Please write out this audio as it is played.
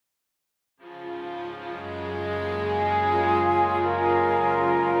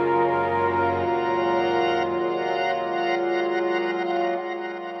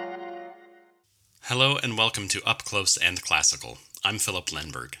Hello and welcome to Up Close and Classical. I'm Phillip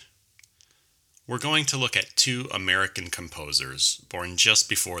Lenberg. We're going to look at two American composers born just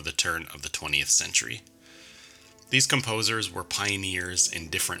before the turn of the 20th century. These composers were pioneers in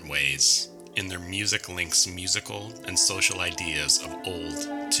different ways, and their music links musical and social ideas of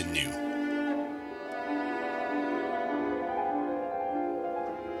old to new.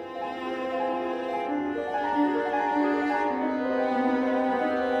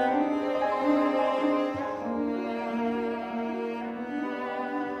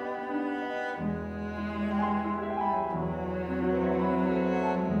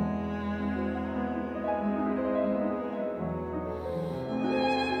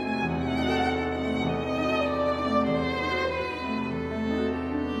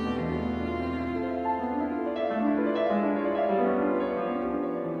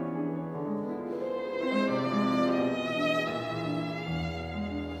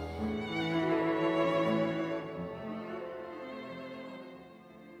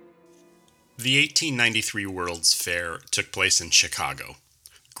 The 1893 World's Fair took place in Chicago.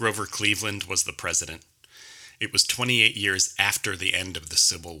 Grover Cleveland was the president. It was 28 years after the end of the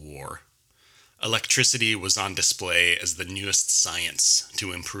Civil War. Electricity was on display as the newest science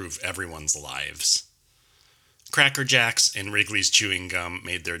to improve everyone's lives. Cracker Jacks and Wrigley's Chewing Gum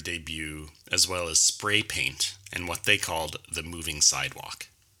made their debut, as well as spray paint and what they called the moving sidewalk.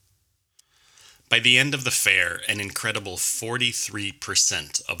 By the end of the fair, an incredible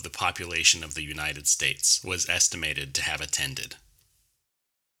 43% of the population of the United States was estimated to have attended.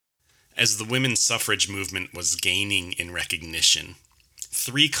 As the women's suffrage movement was gaining in recognition,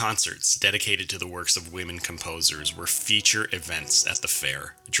 3 concerts dedicated to the works of women composers were feature events at the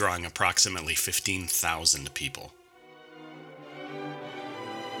fair, drawing approximately 15,000 people.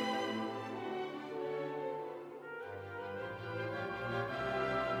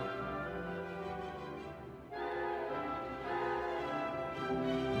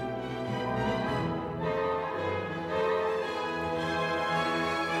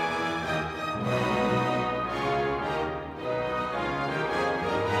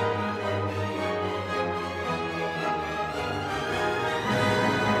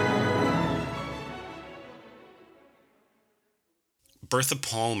 Bertha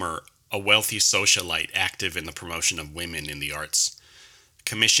Palmer, a wealthy socialite active in the promotion of women in the arts,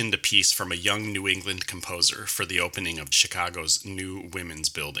 commissioned a piece from a young New England composer for the opening of Chicago's new women's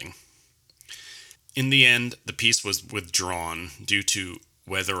building. In the end, the piece was withdrawn due to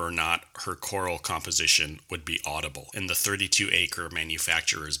whether or not her choral composition would be audible in the 32-acre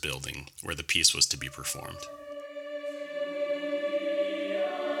manufacturer's building where the piece was to be performed.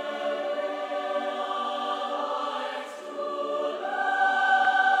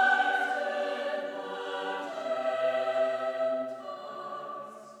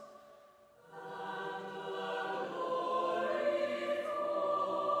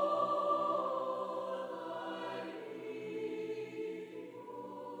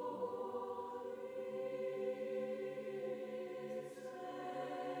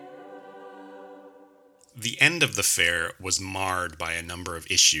 The end of the fair was marred by a number of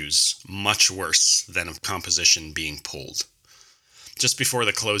issues, much worse than a composition being pulled. Just before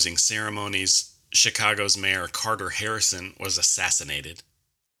the closing ceremonies, Chicago's Mayor Carter Harrison was assassinated.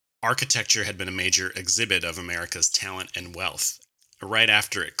 Architecture had been a major exhibit of America's talent and wealth. Right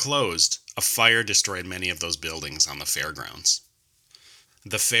after it closed, a fire destroyed many of those buildings on the fairgrounds.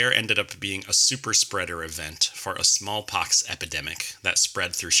 The fair ended up being a super spreader event for a smallpox epidemic that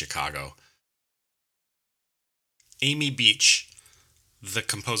spread through Chicago. Amy Beach, the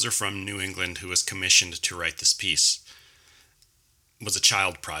composer from New England who was commissioned to write this piece, was a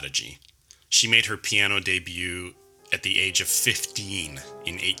child prodigy. She made her piano debut at the age of 15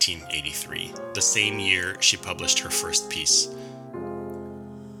 in 1883, the same year she published her first piece.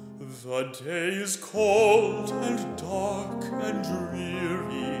 The day is cold and dark and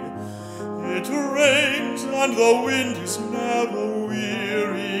dreary. It rains and the wind is never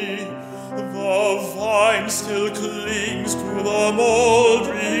weary. The vine still clings to the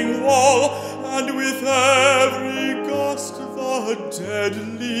mouldering wall, and with every gust the dead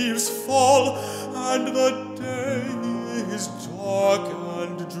leaves fall, and the day is dark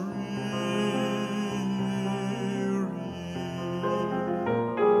and dreary.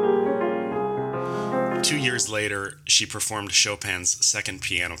 2 years later, she performed Chopin's Second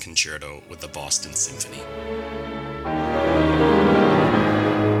Piano Concerto with the Boston Symphony.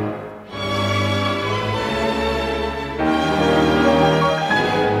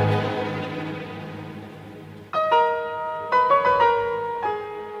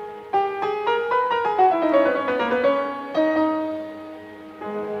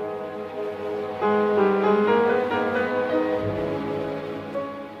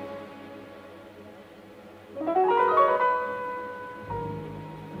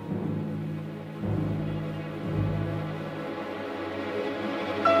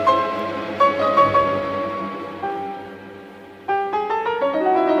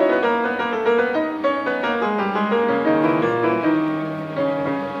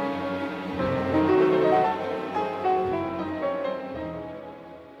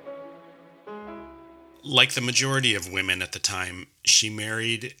 Like the majority of women at the time, she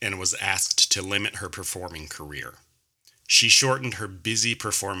married and was asked to limit her performing career. She shortened her busy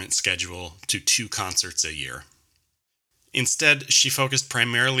performance schedule to 2 concerts a year. Instead, she focused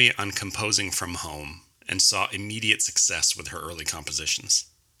primarily on composing from home and saw immediate success with her early compositions.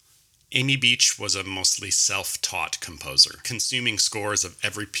 Amy Beach was a mostly self-taught composer, consuming scores of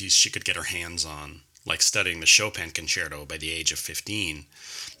every piece she could get her hands on, like studying the Chopin Concerto by the age of 15,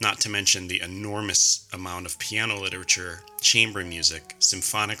 not to mention the enormous amount of piano literature, chamber music,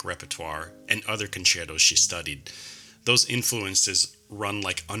 symphonic repertoire, and other concertos she studied. Those influences run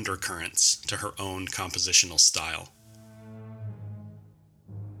like undercurrents to her own compositional style.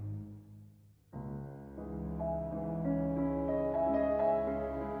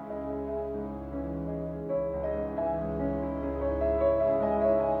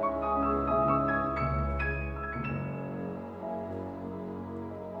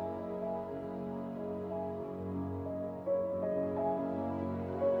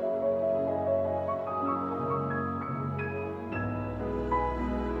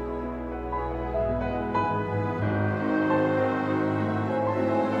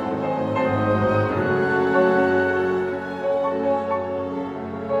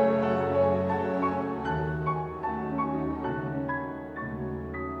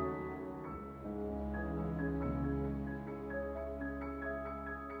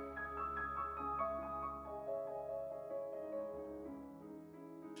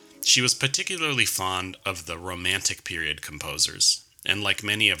 She was particularly fond of the Romantic period composers, and like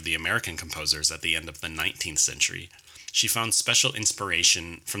many of the American composers at the end of the 19th century, she found special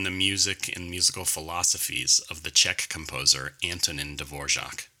inspiration from the music and musical philosophies of the Czech composer Antonín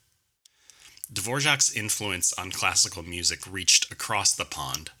Dvořák. Dvořák's influence on classical music reached across the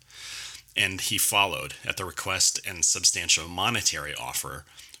pond, and he followed at the request and substantial monetary offer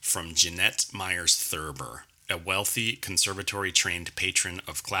from Jeanette Myers-Thurber, a wealthy, conservatory-trained patron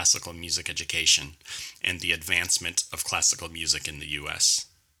of classical music education and the advancement of classical music in the U.S.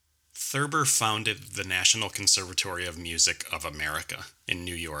 Thurber founded the National Conservatory of Music of America in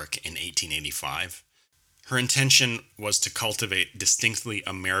New York in 1885. Her intention was to cultivate distinctly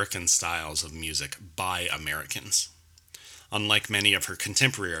American styles of music by Americans. Unlike many of her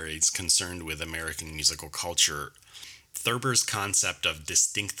contemporaries concerned with American musical culture, Thurber's concept of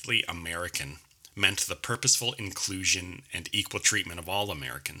distinctly American meant the purposeful inclusion and equal treatment of all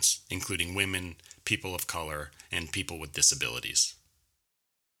Americans, including women, people of color, and people with disabilities.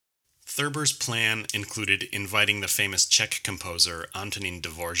 Thurber's plan included inviting the famous Czech composer Antonín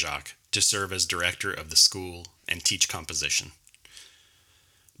Dvořák to serve as director of the school and teach composition.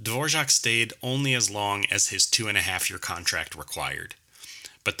 Dvořák stayed only as long as his 2.5-year contract required,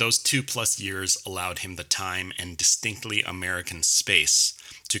 but those 2+ years allowed him the time and distinctly American space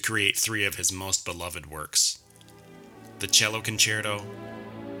to create 3 of his most beloved works: the Cello Concerto,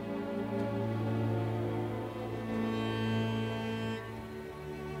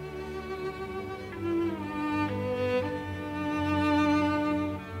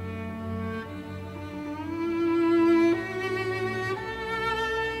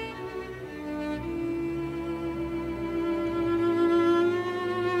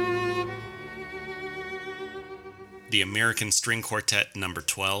 the American String Quartet No.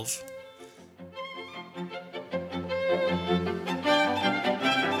 12,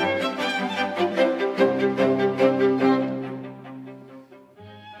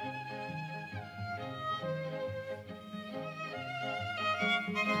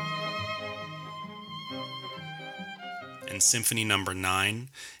 and Symphony No. 9,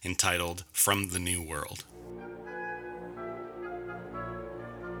 entitled From the New World.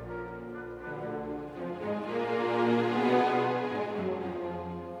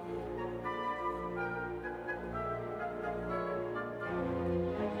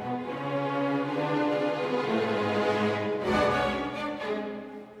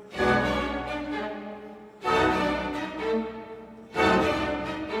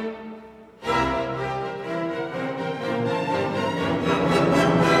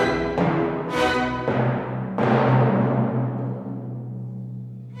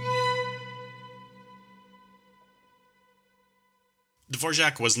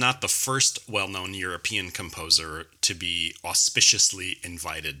 Dvořák was not the first well-known European composer to be auspiciously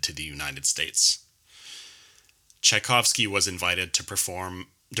invited to the United States. Tchaikovsky was invited to perform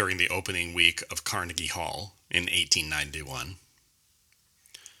during the opening week of Carnegie Hall in 1891.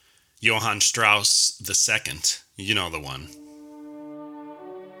 Johann Strauss II, you know the one.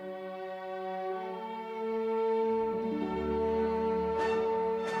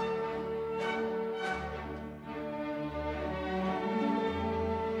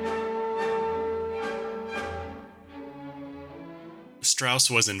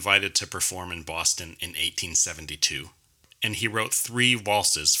 Strauss was invited to perform in Boston in 1872, and he wrote 3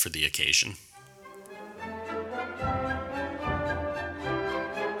 waltzes for the occasion.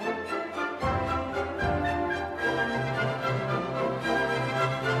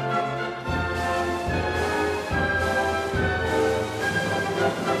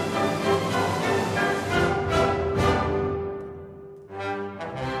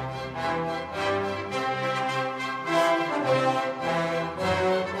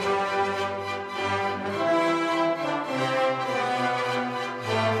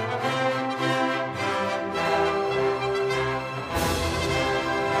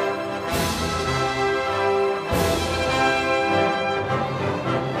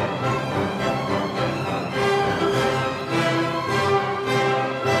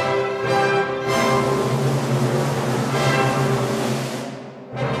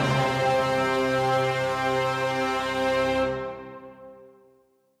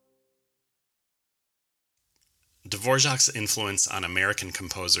 Dvorak's influence on American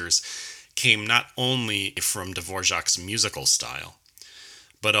composers came not only from Dvorak's musical style,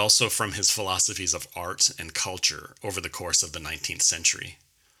 but also from his philosophies of art and culture over the course of the 19th century.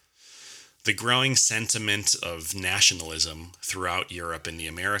 The growing sentiment of nationalism throughout Europe and the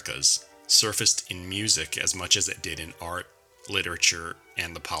Americas surfaced in music as much as it did in art, literature,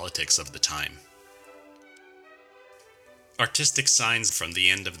 and the politics of the time. Artistic signs from the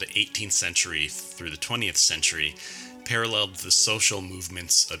end of the 18th century through the 20th century paralleled the social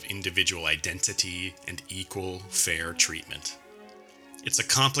movements of individual identity and equal, fair treatment. It's a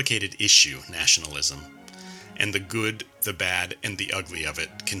complicated issue, nationalism, and the good, the bad, and the ugly of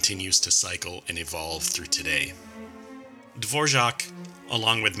it continues to cycle and evolve through today. Dvorak,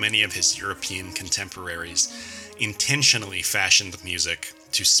 along with many of his European contemporaries, intentionally fashioned music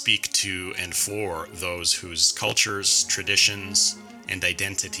to speak to and for those whose cultures, traditions, and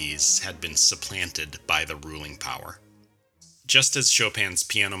identities had been supplanted by the ruling power. Just as Chopin's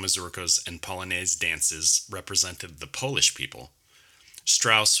piano mazurkas and Polonaise dances represented the Polish people,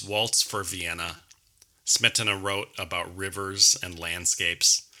 Strauss waltzed for Vienna, Smetana wrote about rivers and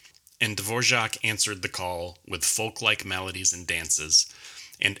landscapes, and Dvorak answered the call with folk-like melodies and dances,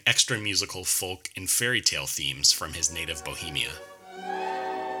 and extra-musical folk and fairy tale themes from his native Bohemia.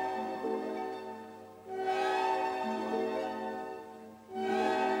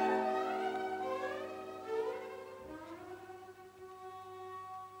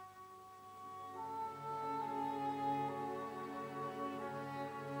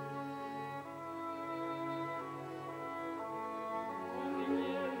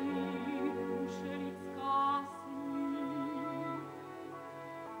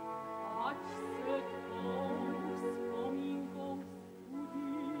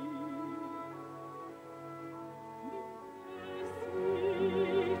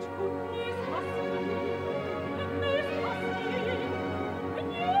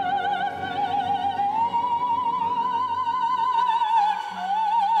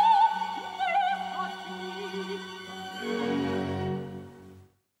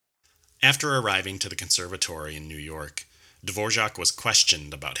 After arriving to the conservatory in New York, Dvorak was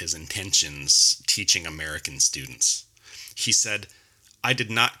questioned about his intentions teaching American students. He said, "I did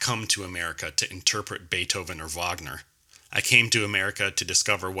not come to America to interpret Beethoven or Wagner. I came to America to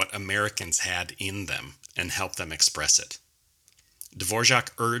discover what Americans had in them and help them express it."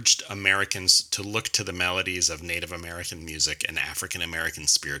 Dvorak urged Americans to look to the melodies of Native American music and African American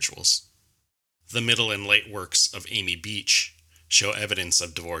spirituals. The middle and late works of Amy Beach show evidence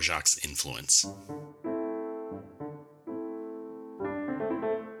of Dvorak's influence.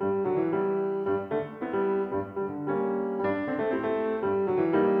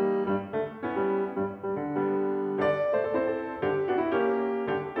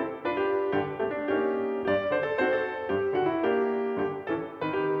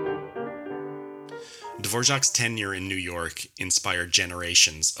 Dvorak's tenure in New York inspired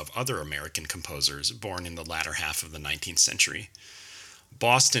generations of other American composers born in the latter half of the 19th century.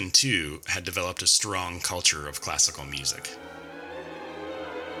 Boston, too, had developed a strong culture of classical music.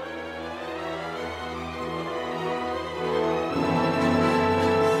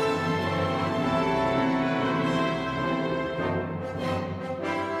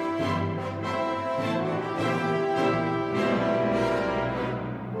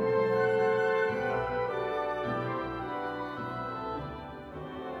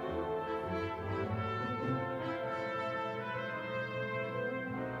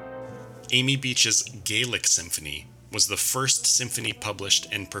 Amy Beach's Gaelic Symphony was the first symphony published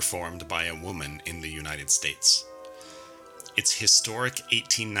and performed by a woman in the United States. Its historic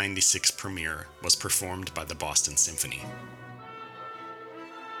 1896 premiere was performed by the Boston Symphony.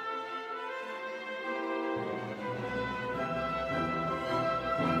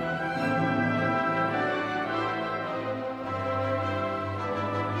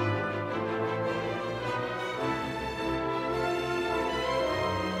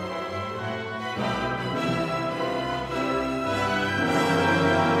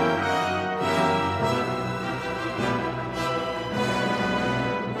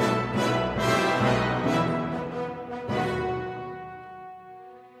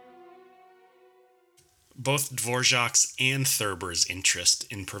 Both Dvorak's and Thurber's interest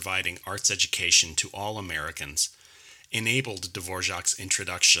in providing arts education to all Americans enabled Dvorak's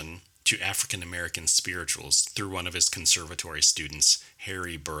introduction to African American spirituals through one of his conservatory students,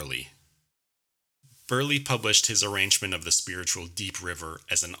 Harry Burleigh. Burleigh published his arrangement of the spiritual Deep River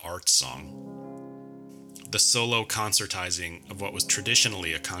as an art song. The solo concertizing of what was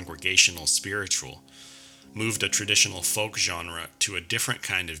traditionally a congregational spiritual moved a traditional folk genre to a different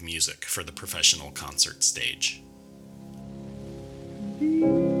kind of music for the professional concert stage.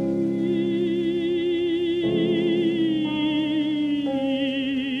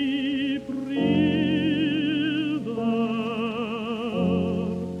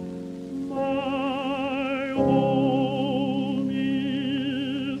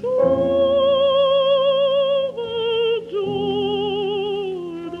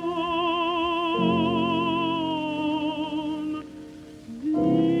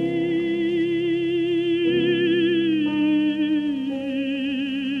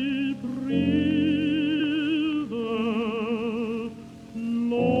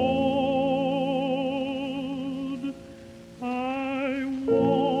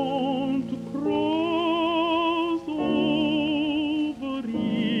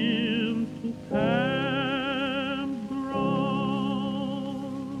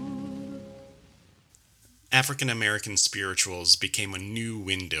 African American spirituals became a new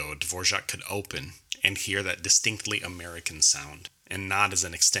window Dvorak could open and hear that distinctly American sound, and not as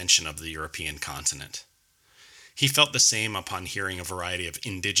an extension of the European continent. He felt the same upon hearing a variety of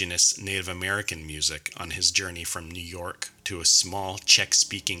indigenous Native American music on his journey from New York to a small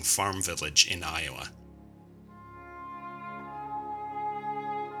Czech-speaking farm village in Iowa.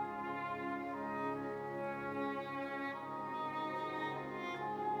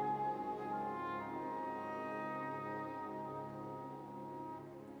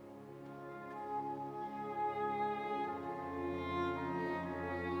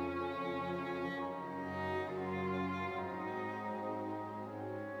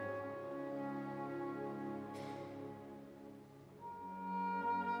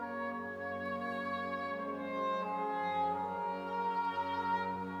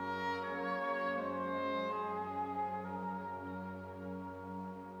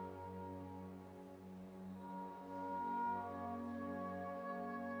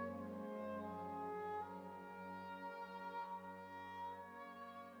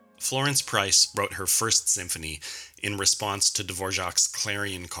 Florence Price wrote her first symphony in response to Dvorak's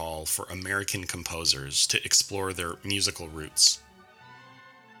clarion call for American composers to explore their musical roots.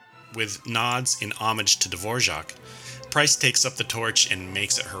 With nods in homage to Dvorak, Price takes up the torch and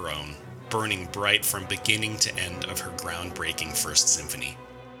makes it her own, burning bright from beginning to end of her groundbreaking First Symphony.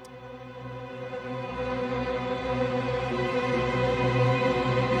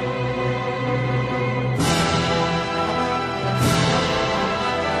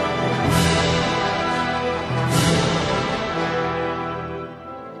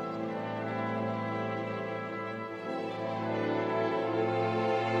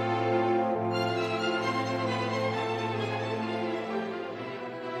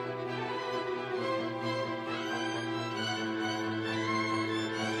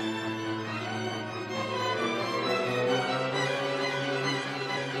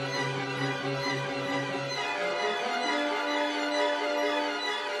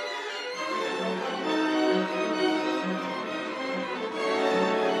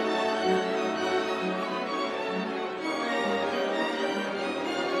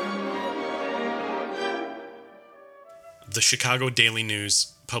 The Chicago Daily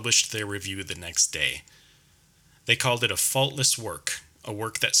News published their review the next day. They called it a faultless work, a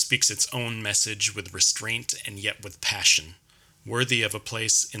work that speaks its own message with restraint and yet with passion, worthy of a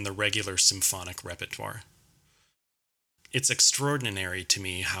place in the regular symphonic repertoire. It's extraordinary to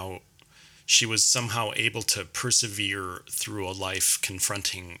me how she was somehow able to persevere through a life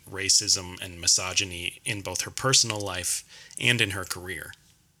confronting racism and misogyny in both her personal life and in her career.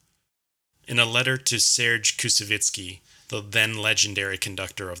 In a letter to Serge Koussevitzky, the then legendary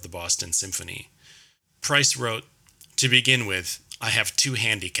conductor of the Boston Symphony, Price wrote, "To begin with, I have two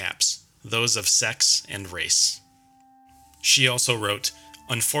handicaps, those of sex and race." She also wrote,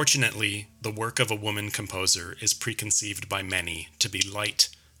 "Unfortunately, the work of a woman composer is preconceived by many to be light,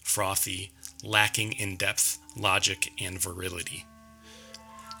 frothy, lacking in depth, logic, and virility.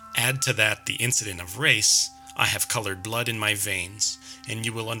 Add to that the incident of race, I have colored blood in my veins, and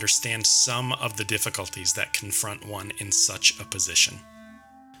you will understand some of the difficulties that confront one in such a position."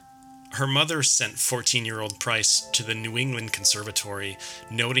 Her mother sent 14-year-old Price to the New England Conservatory,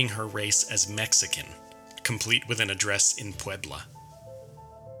 noting her race as Mexican, complete with an address in Puebla.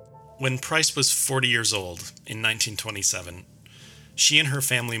 When Price was 40 years old in 1927, she and her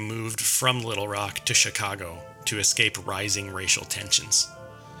family moved from Little Rock to Chicago to escape rising racial tensions.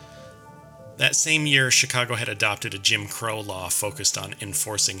 That same year, Chicago had adopted a Jim Crow law focused on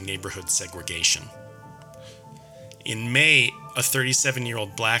enforcing neighborhood segregation. In May, a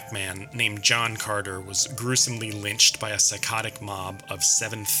 37-year-old black man named John Carter was gruesomely lynched by a psychotic mob of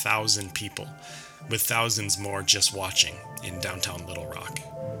 7,000 people, with thousands more just watching in downtown Little Rock.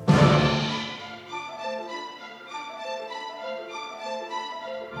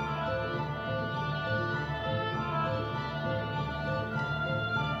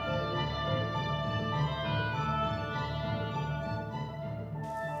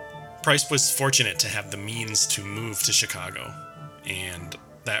 Price was fortunate to have the means to move to Chicago, and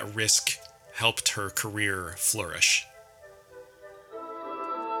that risk helped her career flourish.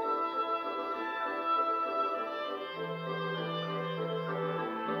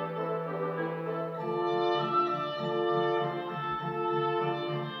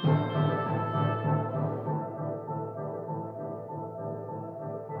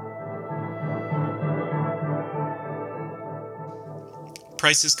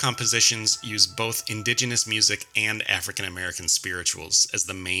 Price's compositions use both indigenous music and African American spirituals as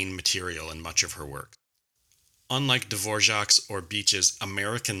the main material in much of her work. Unlike Dvorak's or Beach's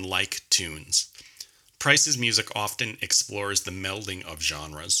American-like tunes, Price's music often explores the melding of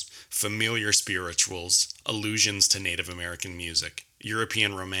genres, familiar spirituals, allusions to Native American music,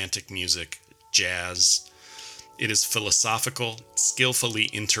 European Romantic music, jazz. It is philosophical, skillfully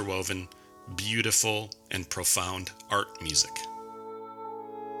interwoven, beautiful, and profound art music.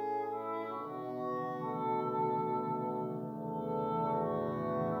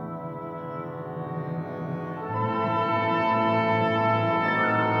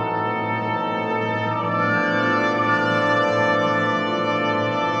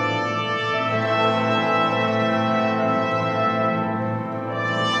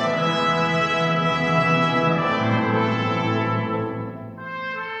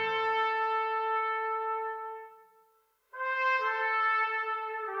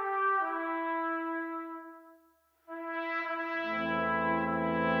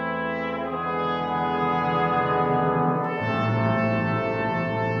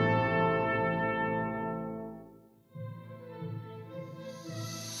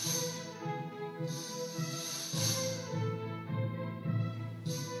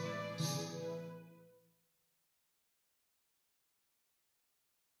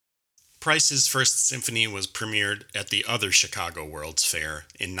 Price's First Symphony was premiered at the other Chicago World's Fair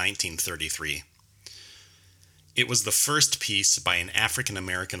in 1933. It was the first piece by an African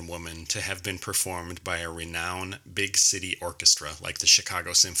American woman to have been performed by a renowned big city orchestra like the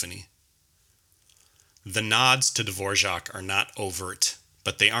Chicago Symphony. The nods to Dvorak are not overt,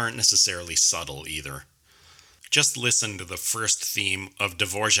 but they aren't necessarily subtle either. Just listen to the first theme of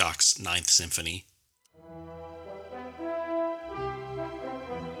Dvorak's Ninth Symphony.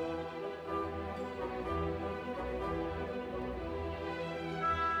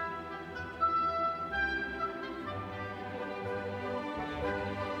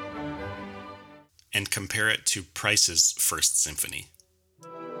 And compare it to Price's First Symphony.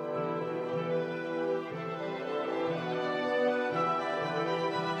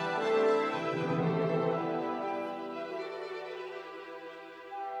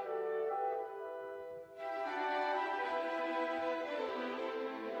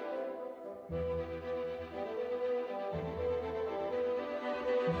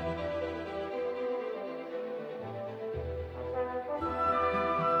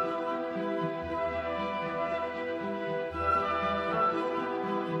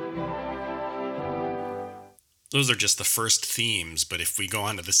 Those are just the first themes, but if we go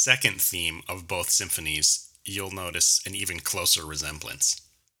on to the second theme of both symphonies, you'll notice an even closer resemblance.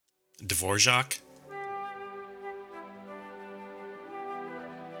 Dvorak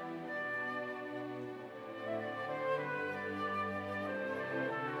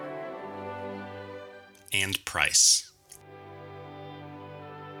and Price.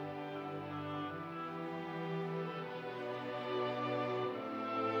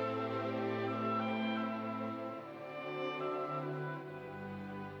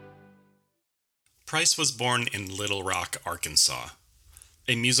 Price was born in Little Rock, Arkansas.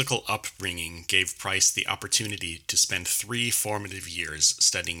 A musical upbringing gave Price the opportunity to spend 3 formative years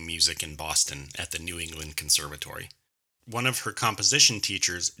studying music in Boston at the New England Conservatory. One of her composition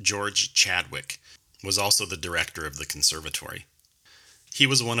teachers, George Chadwick, was also the director of the conservatory. He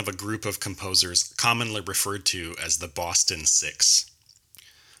was one of a group of composers commonly referred to as the Boston Six.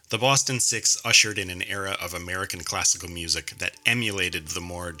 The Boston Six ushered in an era of American classical music that emulated the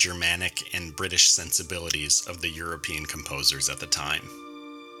more Germanic and British sensibilities of the European composers at the time.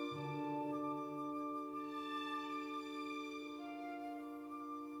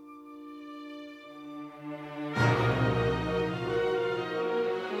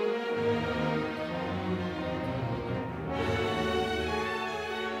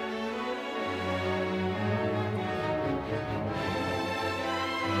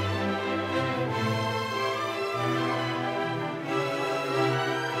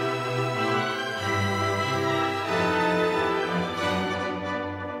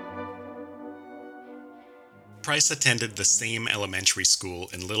 Price attended the same elementary school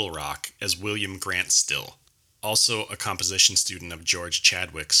in Little Rock as William Grant Still, also a composition student of George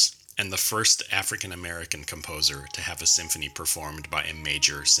Chadwick's, and the first African American composer to have a symphony performed by a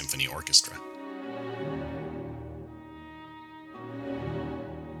major symphony orchestra.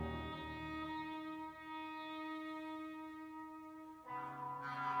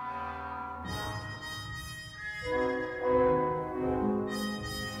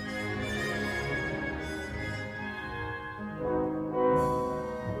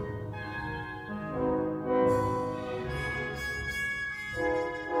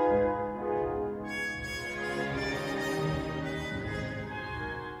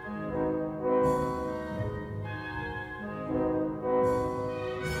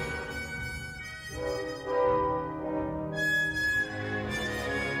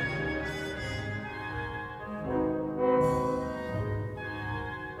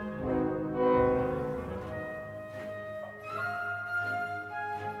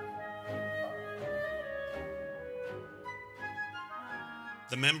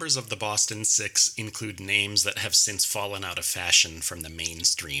 The members of the Boston Six include names that have since fallen out of fashion from the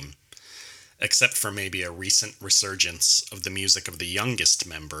mainstream, except for maybe a recent resurgence of the music of the youngest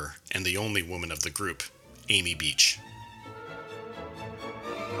member and the only woman of the group, Amy Beach.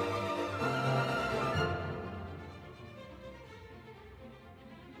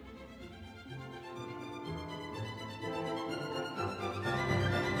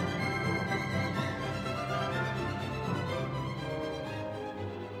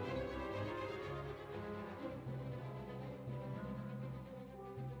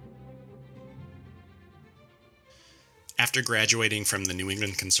 After graduating from the New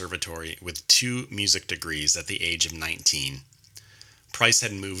England Conservatory with 2 music degrees at the age of 19, Price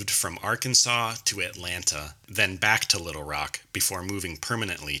had moved from Arkansas to Atlanta, then back to Little Rock before moving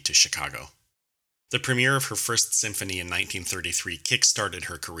permanently to Chicago. The premiere of her first symphony in 1933 kick-started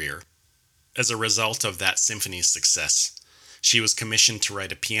her career. As a result of that symphony's success, she was commissioned to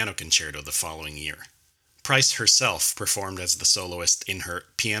write a piano concerto the following year. Price herself performed as the soloist in her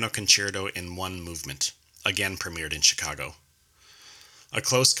Piano Concerto in One Movement, again premiered in Chicago. A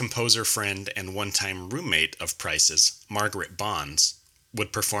close composer friend and one-time roommate of Price's, Margaret Bonds,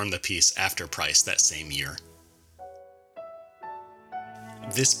 would perform the piece after Price that same year.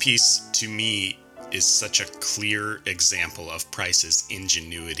 This piece, to me, is such a clear example of Price's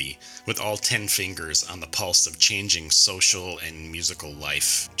ingenuity, with all 10 fingers on the pulse of changing social and musical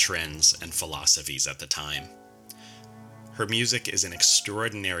life, trends, and philosophies at the time. Her music is an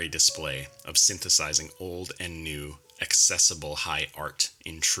extraordinary display of synthesizing old and new, accessible high art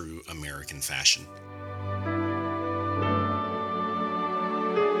in true American fashion.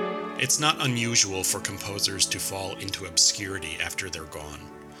 It's not unusual for composers to fall into obscurity after they're gone,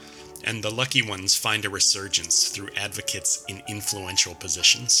 and the lucky ones find a resurgence through advocates in influential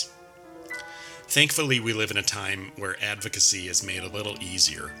positions. Thankfully, we live in a time where advocacy is made a little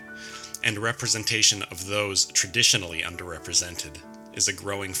easier, and representation of those traditionally underrepresented is a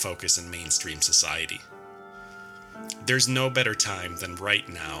growing focus in mainstream society. There's no better time than right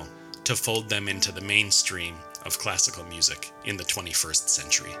now to fold them into the mainstream of classical music in the 21st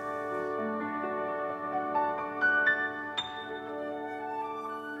century.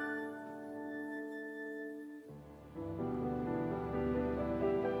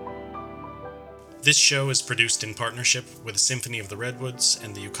 This show is produced in partnership with the Symphony of the Redwoods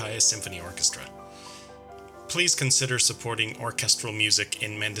and the Ukiah Symphony Orchestra. Please consider supporting orchestral music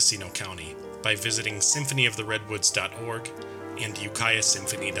in Mendocino County by visiting symphonyoftheredwoods.org and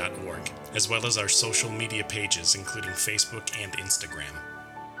ukiahsymphony.org, as well as our social media pages including Facebook and Instagram.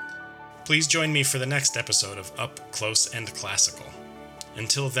 Please join me for the next episode of Up Close and Classical.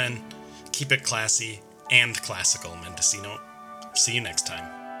 Until then, keep it classy and classical, Mendocino. See you next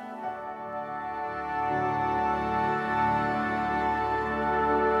time.